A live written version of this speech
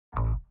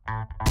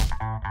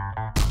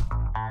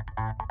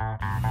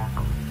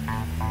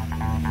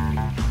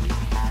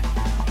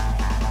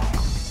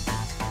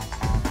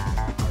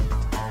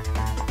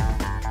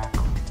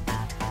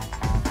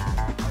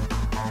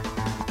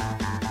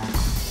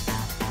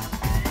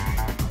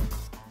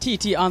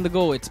TET on the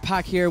go. It's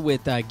Pac here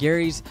with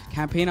Gary's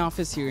campaign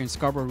office here in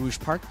Scarborough Rouge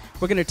Park.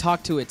 We're going to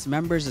talk to its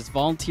members, its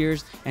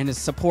volunteers, and its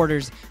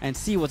supporters and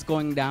see what's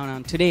going down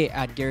on today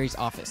at Gary's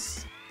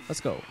office.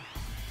 Let's go.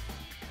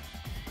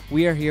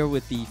 We are here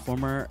with the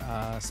former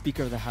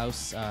Speaker of the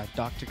House,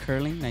 Dr.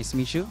 Curling. Nice to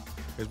meet you.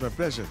 It's my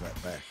pleasure,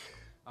 Pac.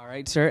 All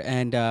right, sir.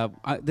 And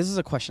this is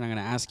a question I'm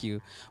going to ask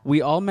you.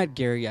 We all met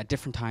Gary at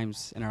different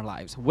times in our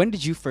lives. When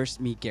did you first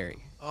meet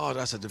Gary? Oh,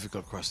 that's a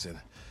difficult question.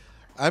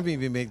 I mean,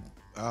 we met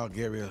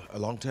Gary a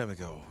long time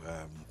ago.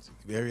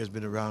 Gary has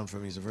been around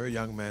from, he's a very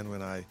young man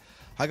when I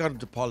got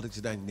into politics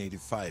in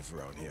 1985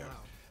 around here. Wow.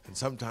 And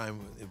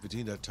sometime in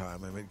between that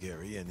time, I met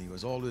Gary, and he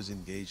was always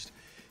engaged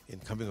in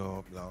coming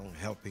along,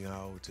 helping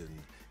out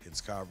in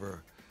Scarborough.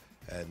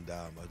 And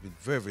I've been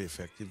very, very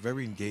effective,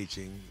 very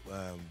engaging,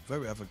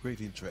 have a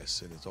great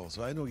interest in it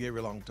also. I know Gary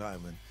a long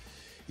time, and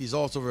he's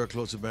also very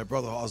close to my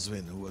brother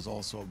Oswin, who was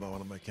also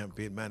one of my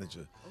campaign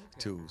managers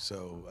too.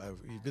 So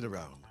he's been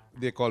around.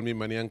 They call me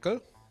Money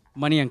Uncle.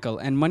 Money Uncle.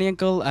 And Money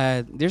Uncle,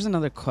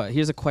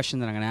 here's a question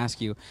that I'm going to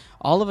ask you.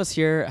 All of us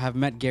here have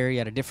met Gary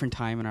at a different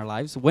time in our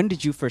lives. When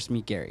did you first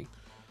meet Gary?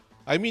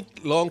 I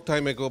meet long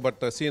time ago,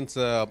 but since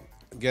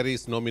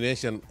Gary's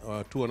nomination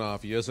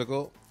 2.5 years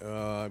ago,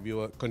 we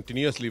were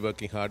continuously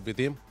working hard with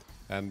him,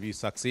 and we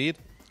succeed.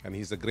 And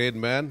he's a great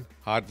man,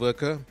 hard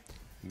worker.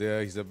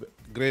 He's a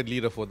great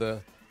leader for the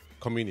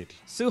community.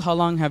 Sue, how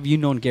long have you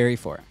known Gary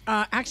for?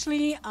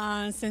 Actually,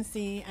 since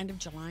the end of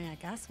July, I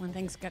guess, when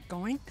things got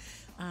going.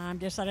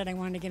 Decided I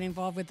wanted to get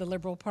involved with the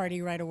Liberal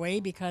Party right away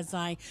because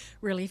I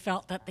really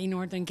felt that the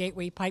Northern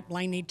Gateway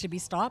pipeline needed to be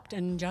stopped,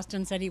 and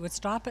Justin said he would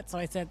stop it, so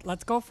I said,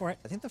 let's go for it.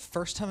 I think the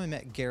first time I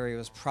met Gary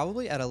was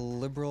probably at a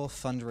Liberal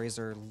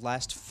fundraiser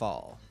last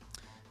fall.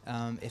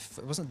 If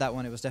it wasn't that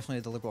one, it was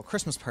definitely the Liberal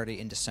Christmas party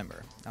in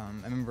December. I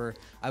remember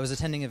I was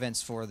attending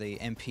events for the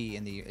MP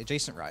in the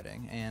adjacent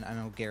riding, and I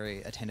know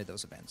Gary attended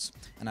those events.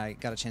 And I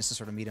got a chance to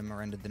sort of meet him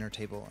around the dinner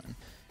table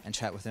and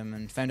chat with him,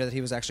 and found out that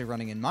he was actually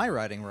running in my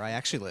riding where I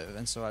actually live.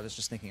 And so I was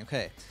just thinking,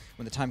 okay,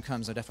 when the time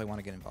comes, I definitely want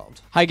to get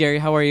involved. Hi, Gary.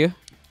 How are you?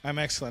 I'm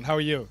excellent. How are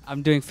you?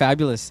 I'm doing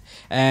fabulous.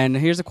 And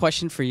here's a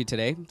question for you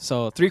today.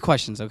 So 3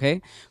 questions,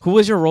 okay? Who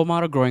was your role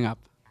model growing up?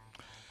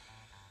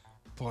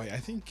 Boy, I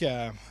think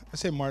I'd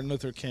say Martin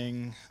Luther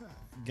King,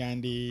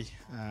 Gandhi,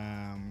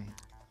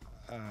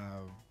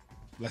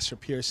 Lester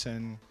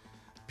Pearson,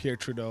 Pierre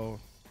Trudeau.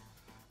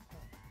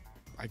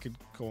 I could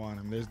go on.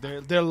 I mean,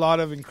 there are a lot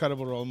of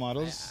incredible role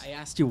models. I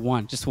asked you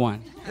one, just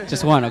one,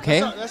 just one. Okay.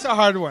 That's a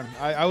hard one.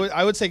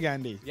 I would say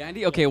Gandhi.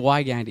 Gandhi. Okay.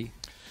 Why Gandhi?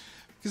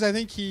 Because I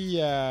think he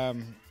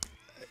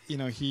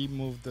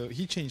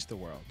changed the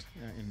world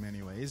in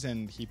many ways,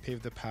 and he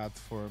paved the path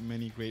for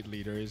many great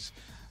leaders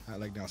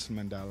like Nelson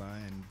Mandela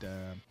and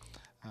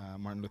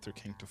Martin Luther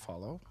King to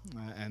follow.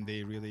 And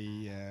they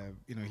really,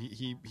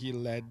 he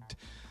led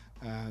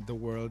the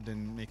world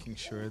in making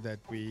sure that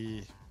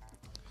we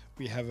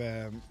have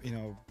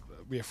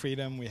we have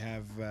freedom, we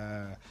have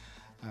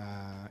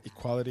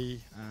equality.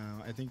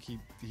 I think he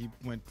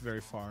went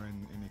very far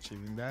in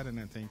achieving that, and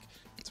I think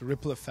the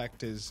ripple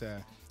effect is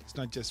it's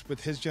not just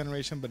with his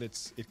generation, but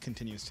it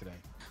continues today.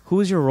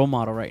 Who is your role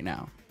model right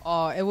now?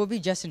 It will be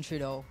Justin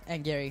Trudeau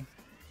and Gary.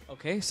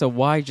 Okay, so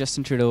why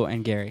Justin Trudeau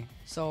and Gary?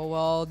 So,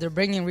 well, they're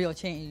bringing real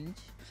change,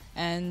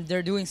 and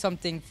they're doing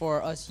something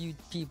for us youth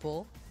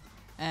people,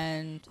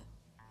 and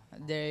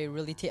they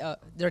really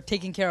they're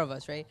taking care of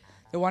us, right?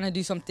 They want to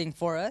do something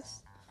for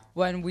us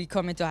when we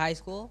come into high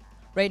school.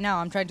 Right now,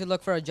 I'm trying to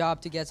look for a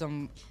job to get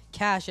some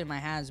cash in my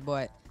hands,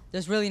 but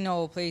there's really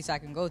no place I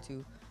can go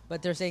to.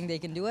 But they're saying they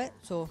can do it,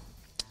 so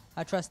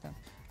I trust them.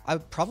 I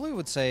probably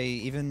would say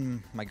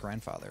even my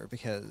grandfather,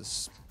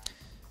 because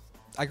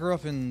I grew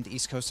up in the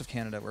east coast of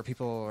Canada where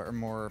people are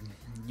more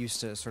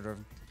used to sort of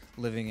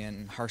living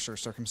in harsher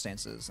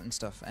circumstances and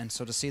stuff. And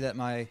so to see that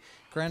my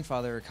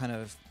grandfather kind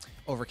of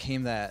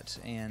overcame that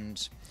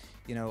and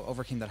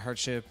overcame that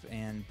hardship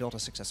and built a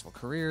successful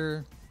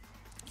career,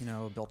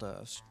 built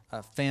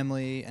a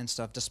family and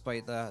stuff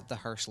despite the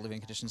harsh living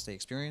conditions they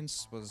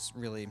experienced was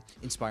really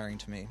inspiring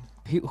to me.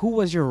 Who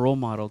was your role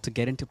model to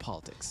get into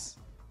politics?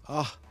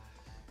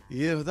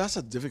 Yeah, that's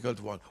a difficult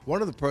one.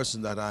 One of the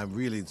persons that I'm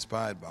really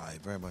inspired by,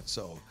 very much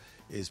so,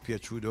 is Pierre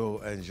Trudeau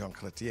and Jean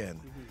Chrétien.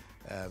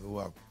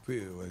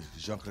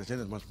 Jean Chrétien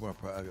is much more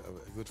a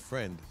good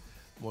friend,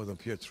 more than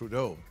Pierre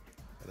Trudeau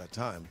at that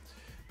time.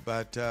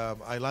 But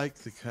I like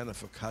the kind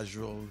of a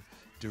casual,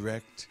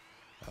 direct,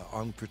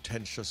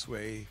 unpretentious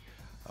way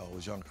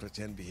Jean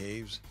Chrétien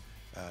behaves,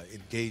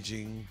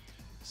 engaging.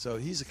 So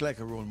he's like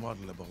a role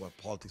model about what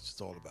politics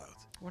is all about.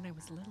 When I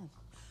was little,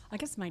 I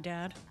guess my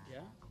dad.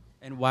 Yeah.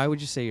 And why would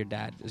you say your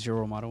dad is your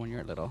role model when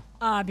you're little?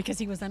 Because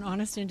he was an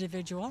honest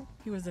individual.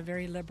 He was a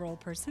very liberal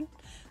person.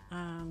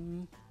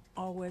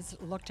 Always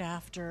looked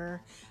after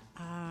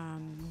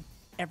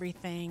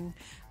everything,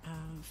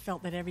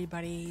 felt that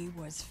everybody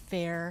was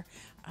fair,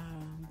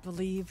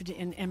 believed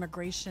in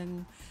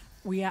immigration.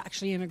 We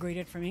actually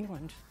immigrated from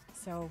England,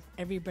 so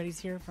everybody's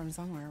here from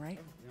somewhere, right?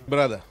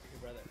 Brother.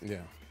 Your brother.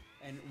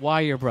 Yeah. And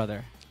why your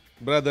brother?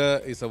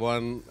 Brother is the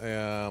one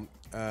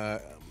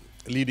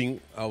leading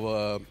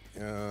our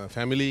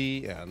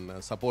family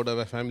and support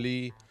our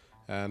family,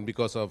 and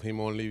because of him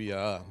only we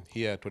are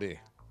here today.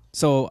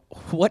 So,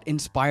 what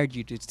inspired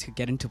you to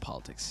get into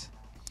politics?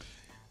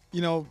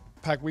 You know,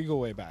 Pak, we go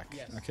way back.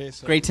 Yes. Okay,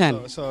 so Grade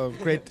 10. So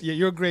great. Yeah,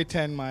 you're grade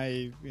 10.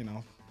 My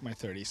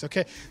 30s.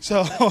 Okay,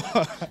 so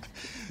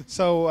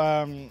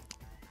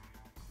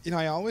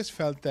I always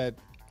felt that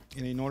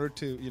in order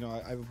to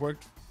I've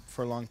worked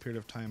for a long period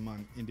of time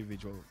on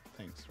individual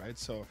things, right?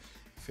 So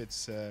if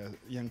it's a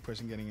young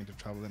person getting into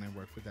trouble, then I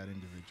work with that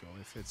individual.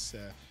 If it's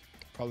a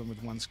problem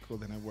with one school,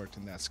 then I worked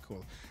in that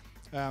school.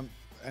 And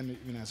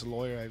as a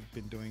lawyer, I've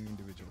been doing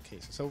individual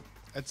cases. So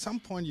at some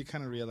point, you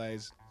kind of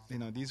realize,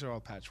 these are all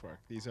patchwork.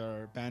 These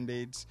are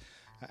band-aids,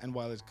 and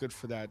while it's good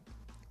for that,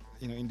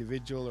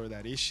 individual or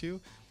that issue,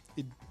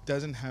 it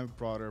doesn't have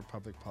broader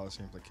public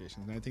policy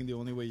implications. And I think the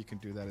only way you can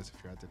do that is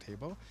if you're at the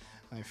table.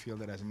 I feel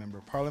that as a member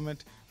of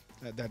parliament,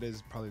 that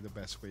is probably the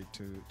best way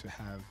to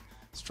have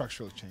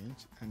structural change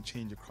and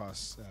change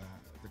across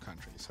the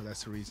country. So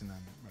that's the reason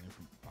I'm running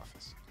for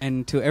office.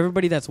 And to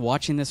everybody that's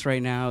watching this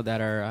right now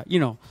that are,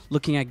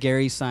 looking at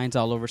Gary's signs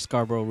all over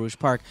Scarborough Rouge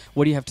Park,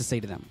 what do you have to say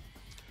to them?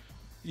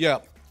 Yeah,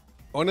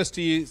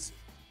 honesty is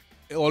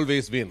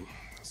always win.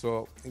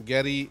 So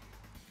Gary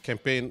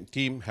campaign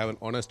team have an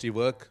honesty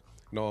work.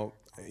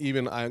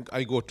 Even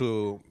I go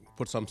to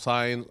put some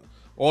signs.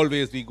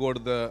 Always we go to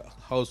the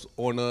house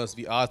owners,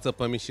 we ask the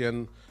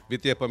permission.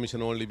 With their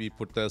permission only we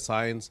put the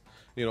signs.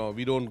 We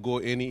don't go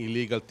any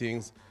illegal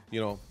things.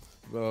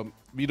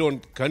 We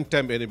don't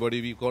contempt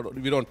anybody.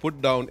 We don't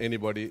put down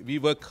anybody. We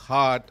work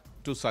hard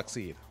to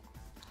succeed.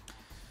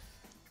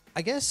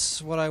 I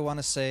guess what I want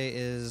to say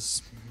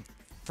is,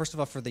 first of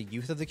all, for the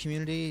youth of the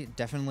community,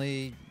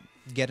 definitely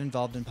get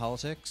involved in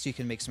politics. You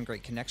can make some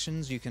great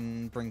connections. You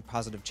can bring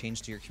positive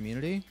change to your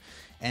community.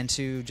 And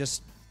to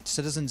just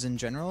citizens in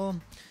general,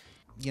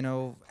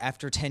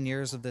 after 10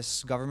 years of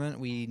this government,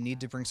 we need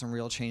to bring some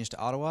real change to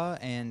Ottawa,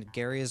 and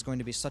Gary is going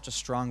to be such a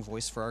strong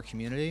voice for our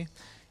community,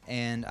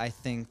 and I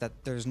think that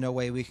there's no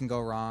way we can go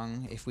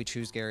wrong if we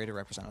choose Gary to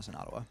represent us in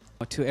Ottawa.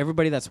 To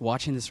everybody that's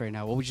watching this right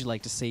now, what would you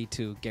like to say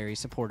to Gary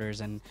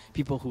supporters and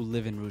people who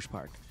live in Rouge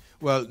Park?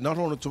 Well, not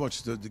only too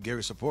much the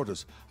Gary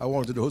supporters, I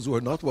want to those who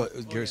are not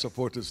Gary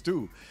supporters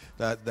too,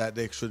 that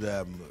they should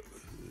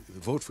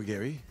vote for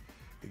Gary.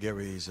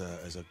 Gary is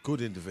a good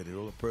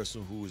individual, a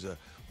person who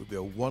would be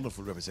a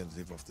wonderful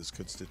representative of this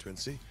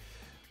constituency.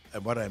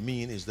 And what I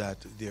mean is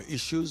that their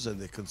issues and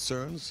their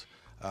concerns,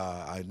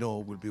 I know,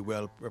 will be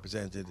well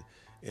represented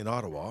in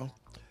Ottawa,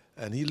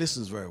 and he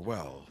listens very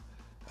well.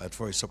 And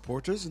for his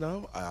supporters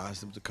now, I ask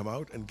them to come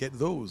out and get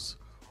those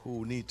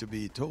who need to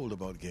be told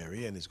about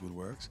Gary and his good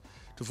works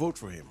to vote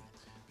for him,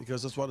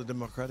 because that's what the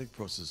democratic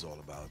process is all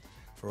about,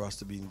 for us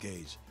to be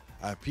engaged.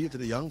 I appeal to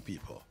the young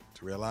people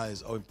to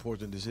realize how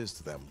important this is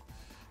to them,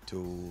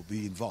 to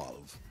be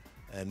involved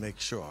and make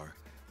sure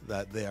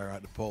that they are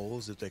at the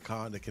polls. If they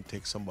can't, they can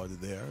take somebody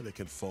there, they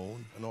can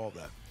phone and all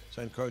that.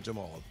 So I encourage them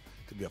all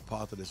to be a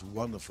part of this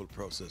wonderful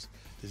process,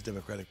 this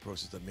democratic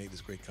process that made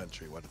this great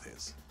country what it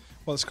is.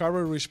 Well,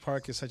 Scarborough Rouge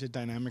Park is such a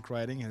dynamic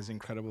riding. It has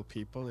incredible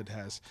people. It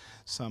has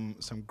some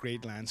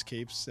great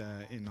landscapes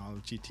in all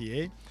of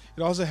GTA.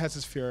 It also has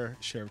its fair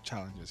share of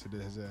challenges. It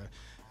has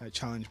a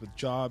challenge with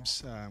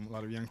jobs. A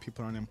lot of young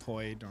people are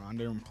unemployed or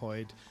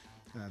underemployed.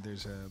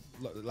 There's a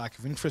lack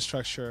of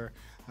infrastructure,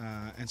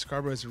 and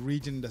Scarborough as a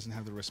region doesn't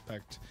have the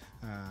respect,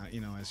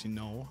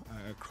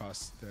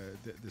 across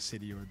the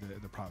city or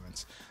the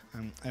province.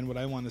 And what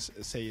I want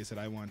to say is that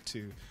I want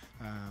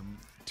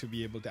to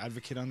be able to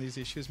advocate on these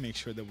issues, make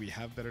sure that we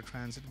have better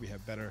transit, we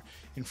have better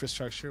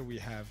infrastructure, we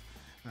have,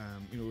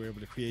 we're able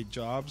to create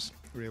jobs,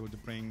 we're able to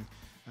bring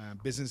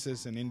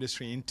businesses and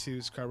industry into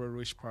Scarborough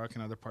Rouge Park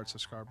and other parts of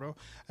Scarborough,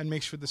 and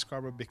make sure that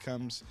Scarborough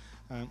becomes,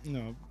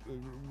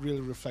 really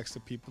reflects the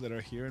people that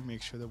are here, and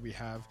make sure that we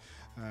have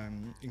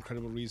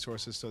incredible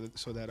resources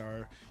so that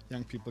our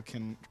young people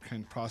can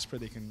prosper.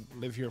 They can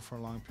live here for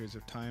long periods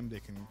of time.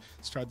 They can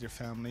start their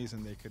families,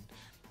 and they could,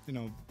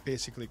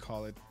 basically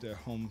call it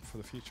home for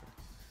the future.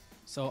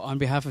 So on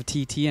behalf of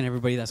TET and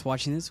everybody that's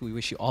watching this, we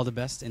wish you all the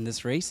best in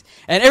this race.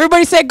 And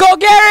everybody say, go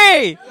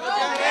Gary! Go!